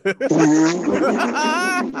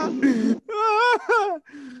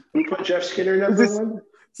 Who put Jeff Skinner number this- 1?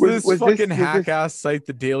 This was fucking this- hack ass site,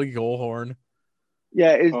 the Daily Goal Horn.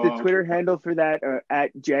 Yeah, is the Oh. Twitter handle for that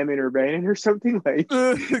at Jammin Urban or something like?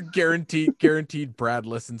 Guaranteed Brad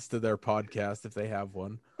listens to their podcast if they have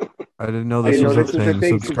one. I didn't know I this didn't know was a this was a thing.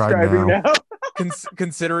 thing. Subscribe Subscribing now. now.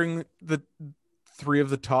 Considering the 3 of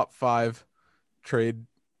the top 5 trade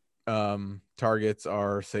targets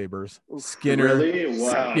are Sabres. Skinner, Really?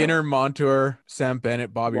 Wow. Skinner, Montour, Sam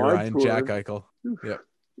Bennett, Bobby Ryan, Montour. Jack Eichel. Yep.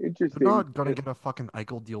 Interesting. They're not gonna get a fucking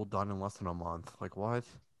Eichel deal done in less than a month. Like what?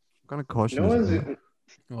 I'm gonna question No this. one's. man.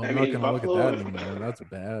 Well, I I'm mean, not gonna Buffalo- look at that anymore. That's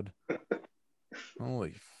bad.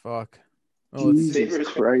 Holy fuck. Oh, let's see. Jesus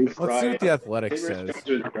Christ. Let's see what the Athletic Sabres says. fans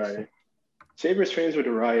would riot. Sabres fans would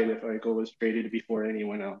riot if Eichel was traded before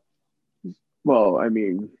anyone else. Well, I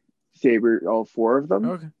mean, Sabre, all 4 of them.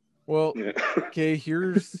 Okay. Well, Yeah. okay,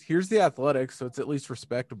 here's the Athletics, so it's at least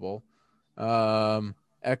respectable. Ekholm,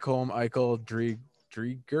 Eichel,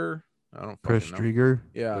 Drieger. I don't Chris fucking know. Drieger.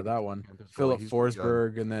 Yeah, that one. He's Philip pretty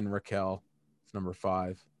Forsberg, and then Raquel. It's number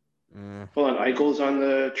 5. good. Eh. Hold on, Eichel's on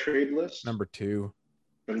the trade list Number 2.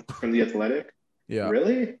 from the Athletic. Yeah.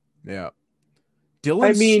 Really? Yeah.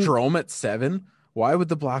 Dylan I mean- Strome at 7. Why would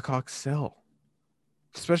the Blackhawks sell?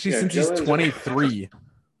 Especially Yeah, since he's Dylan's- 23.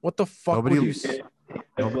 What the fuck Nobody- would you?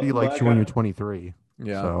 Nobody likes you when you're 23.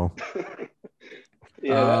 Yeah. So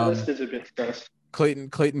Yeah, that Um, list is a bit sus.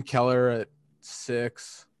 Clayton Keller at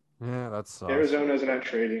 6. yeah, that sucks. Arizona's not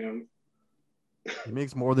trading him. He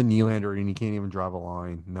makes more than Nylander and he can't even drive a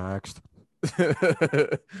line. Next.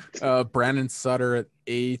 Brandon Sutter at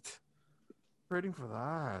 8. Trading for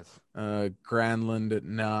that. Granlund at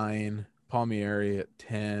 9. Palmieri at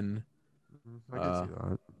 10. I can see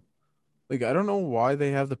that. Like, I don't know why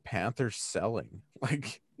they have the Panthers selling.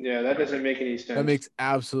 Like, Yeah, that doesn't make any sense. that makes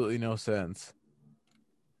absolutely no sense.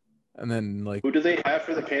 And then, like, Who do they have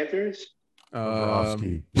for the Panthers?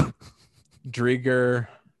 Bobrovsky. Drieger,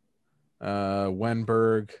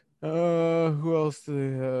 Wenberg. Who else do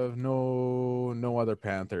they have? No other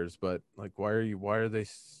Panthers. But like, why are they?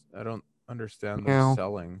 I don't understand them Meow.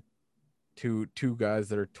 selling two guys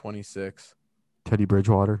that are 26. Teddy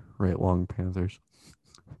Bridgewater, right? Long Panthers.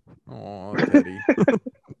 Oh, Teddy.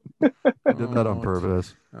 I did that on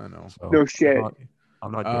purpose. I know. So No shit.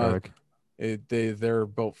 I'm not Uh, Derek. They're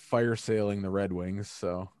about fire sailing the Red Wings.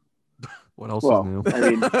 So What else Well, is new? I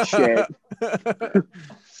mean, shit.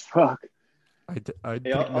 Fuck. I'd Hey, take I'll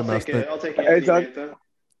take domestic. it. I'll take As Anthony long- Mantha.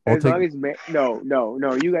 I'll As take- long as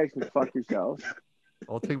no, you guys can fuck yourselves.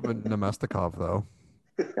 I'll take Nemestikov though.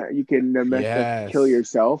 You can Yes. kill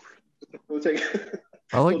yourself. We'll take.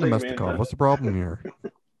 I like We'll take Nemestikov. Mantha. What's the problem here?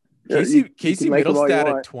 Casey You can like him all you Middlestad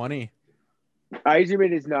want. at 20.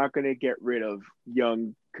 Yzerman is not going to get rid of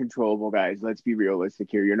young, controllable guys. Let's be realistic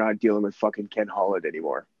here. You're not dealing with fucking Ken Holland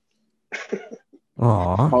anymore.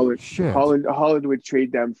 Aw, shit. Holland would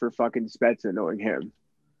trade them for fucking Spezza, knowing him.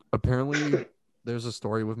 Apparently, there's a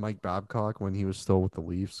story with Mike Babcock when he was still with the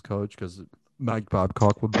Leafs coach, because Mike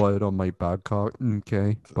Babcock would blame it on Mike Babcock.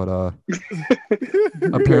 Okay, but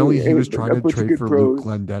apparently he was trying to trade for Luke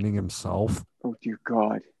Glendening himself. Oh dear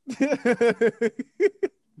God!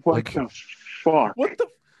 Like, the fuck? What the?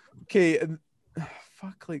 Okay,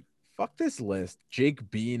 fuck this list.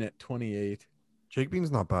 Jake Bean at 28. Jake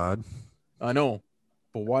Bean's not bad. I know,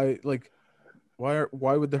 but why? Like, why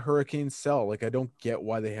would the Hurricanes sell? Like, I don't get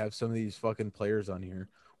why they have some of these fucking players on here.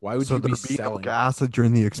 Why would you be selling? Acid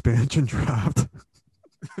during the expansion draft.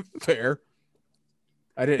 Fair.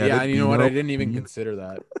 I didn't. Yeah, you know what? I didn't even consider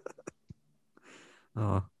that.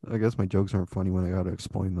 I guess my jokes aren't funny when I gotta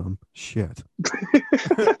explain them. Shit.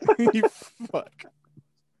 You fuck.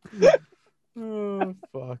 Oh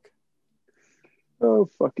fuck. Oh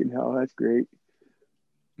fucking hell! That's great.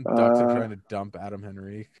 Ducks are trying to dump Adam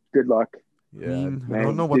Henrique. Good luck. Yeah, I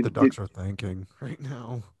don't know what the Ducks are thinking right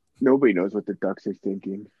now. Nobody knows what the Ducks are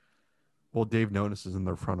thinking. Well, Dave Notice is in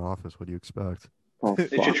their front office. What do you expect? Oh,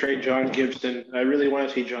 They should trade John Gibson. I really want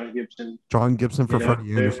to see John Gibson. John Gibson for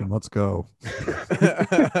Freddie Anderson. Let's go.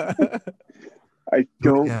 I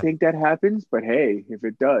don't think that happens, but hey, if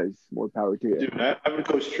it does, more power to you. Dude, I would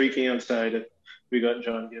go streaking outside if we got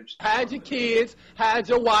John Gibson. Had your kids, had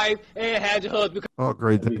your wife, and had your husband. Oh,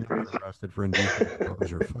 great. Then you're arrested for indecent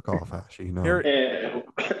exposure. Fuck off, Ashy. No.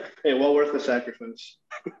 Hey, well worth the sacrifice.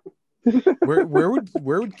 Where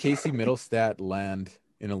would Casey Middlestat land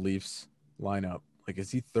in a Leafs lineup? Like,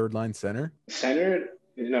 is he third line center? Center?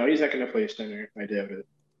 No, he's not going to play center. I doubt it.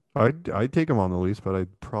 I'd take him on the Leafs, but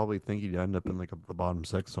I'd probably think he'd end up in like the bottom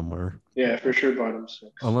six somewhere. Yeah, for sure, bottom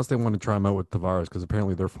six. Unless they want to try him out with Tavares, because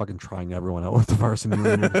apparently they're fucking trying everyone out with Tavares in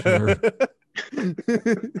the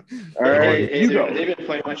All right, they've been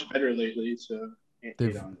playing much better lately, so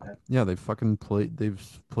they've fucking played.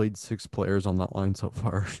 They've played 6 players on that line so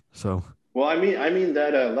far. So. Well, I mean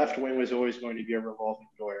that left wing was always going to be a revolving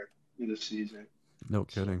door in this season. No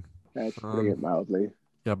kidding. That's putting it mildly.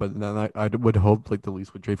 Yeah, but then I would hope like the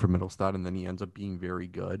Leafs would trade for Middlestat, and then he ends up being very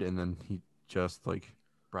good, and then he just like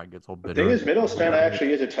Brad gets all bitter. The thing is, Middlestat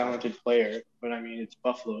actually is a talented player, but I mean it's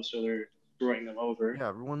Buffalo, so they're throwing them over. Yeah,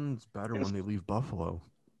 everyone's better when they leave Buffalo.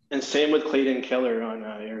 And same with Clayton Keller on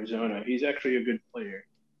Arizona. He's actually a good player.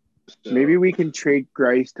 So. Maybe we can trade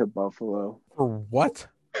Grice to Buffalo. For what?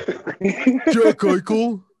 Jack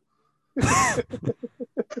Eichel?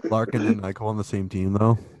 Larkin and Eichel on the same team,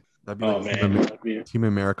 though. That'd be like Team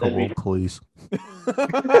America World Police.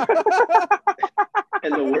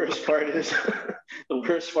 And the worst part is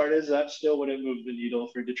that still wouldn't move the needle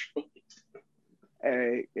for Detroit.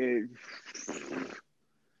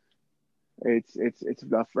 It's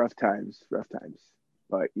rough times,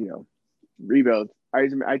 but you know, rebuild. I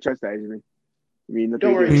trust Yzerman. I mean,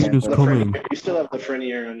 don't worry, you still have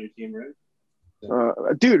Lafreniere on your team, right?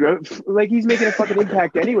 Dude, like he's making a fucking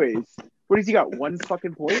impact anyways. What has he got? 1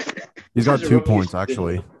 fucking point? He's got 2 points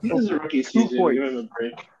actually. This is a rookie season. 2 points. Give him a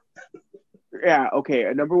break. Yeah, okay,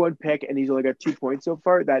 a number 1 pick, and he's only got 2 points so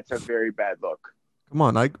far. That's a very bad look. Come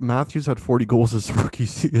on, Matthews had 40 goals this rookie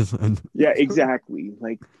season. Yeah, exactly.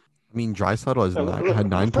 Like, I mean, Draisaitl had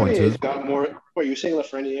 9 points. Got more. What, you're saying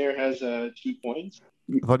Lafreniere has 2 points?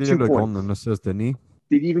 I thought he had a goal and an assist, didn't he?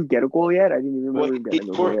 Did he even get a goal yet? I didn't even remember him getting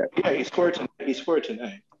a goal yet. Yeah, he scored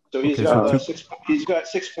tonight. So he's got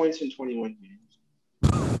 6 points in 21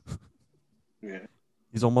 games. Yeah.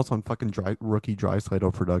 He's almost on fucking rookie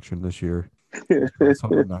Draisaitl production this year. He's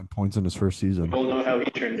 9 points in his first season. We all know how he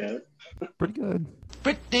turned out. Pretty good.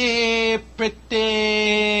 Pretty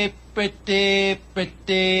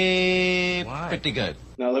good.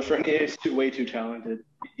 Now Lafreniere is way too talented.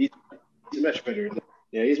 He's much better.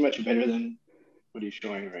 He's much better than what he's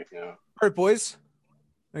showing right now. All right, boys.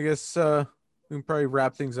 I guess we can probably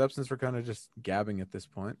wrap things up since we're kind of just gabbing at this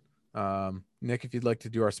point. Nick, if you'd like to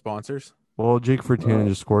do our sponsors. Well, Jake Fertitta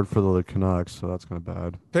just scored for the Canucks, so that's kind of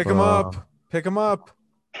bad. Pick him up. Pick him up.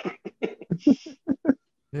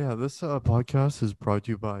 Yeah, this podcast is brought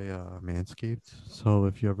to you by Manscaped. So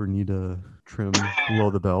if you ever need a trim below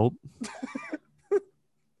the belt.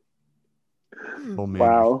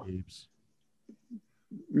 Wow.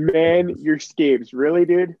 Man, your scapes. Really,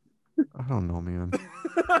 dude? I don't know, man.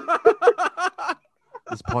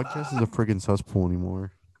 This podcast is a friggin' cesspool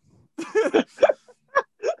anymore.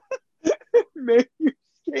 Man, your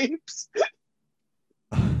scapes.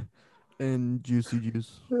 And Juicy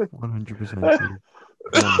Juice, 100% kids.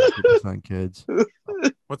 100% kids.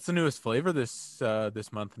 What's the newest flavor this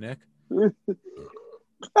month, Nick?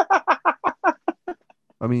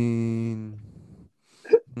 I mean,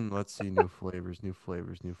 let's see. New flavors.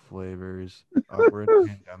 We're in a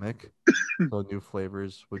pandemic, so new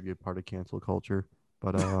flavors would be a part of cancel culture.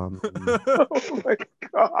 But Oh my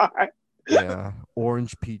god. yeah,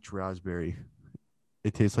 orange, peach, raspberry.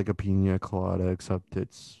 It tastes like a pina colada, except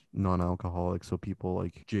it's non-alcoholic, so people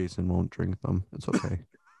like Jason won't drink them. It's okay.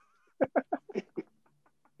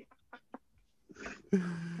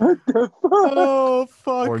 What the fuck? Oh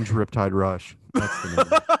fuck! Orange Riptide Rush. That's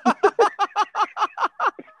the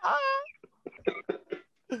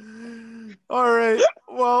name. All right.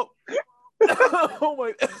 Well. Oh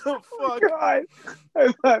my fuck! God,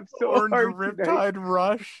 I laughed so Orange hard tonight. Riptide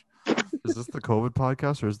Rush. Is this the COVID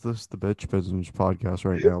podcast or is this the bitch business podcast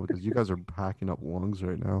right now? Because you guys are packing up lungs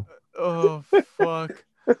right now. Oh fuck!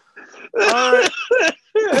 All right.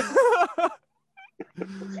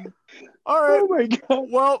 All right. Oh my god.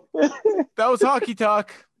 Well, that was hockey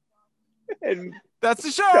talk. And That's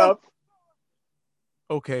the show. stuff.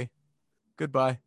 Okay. Goodbye.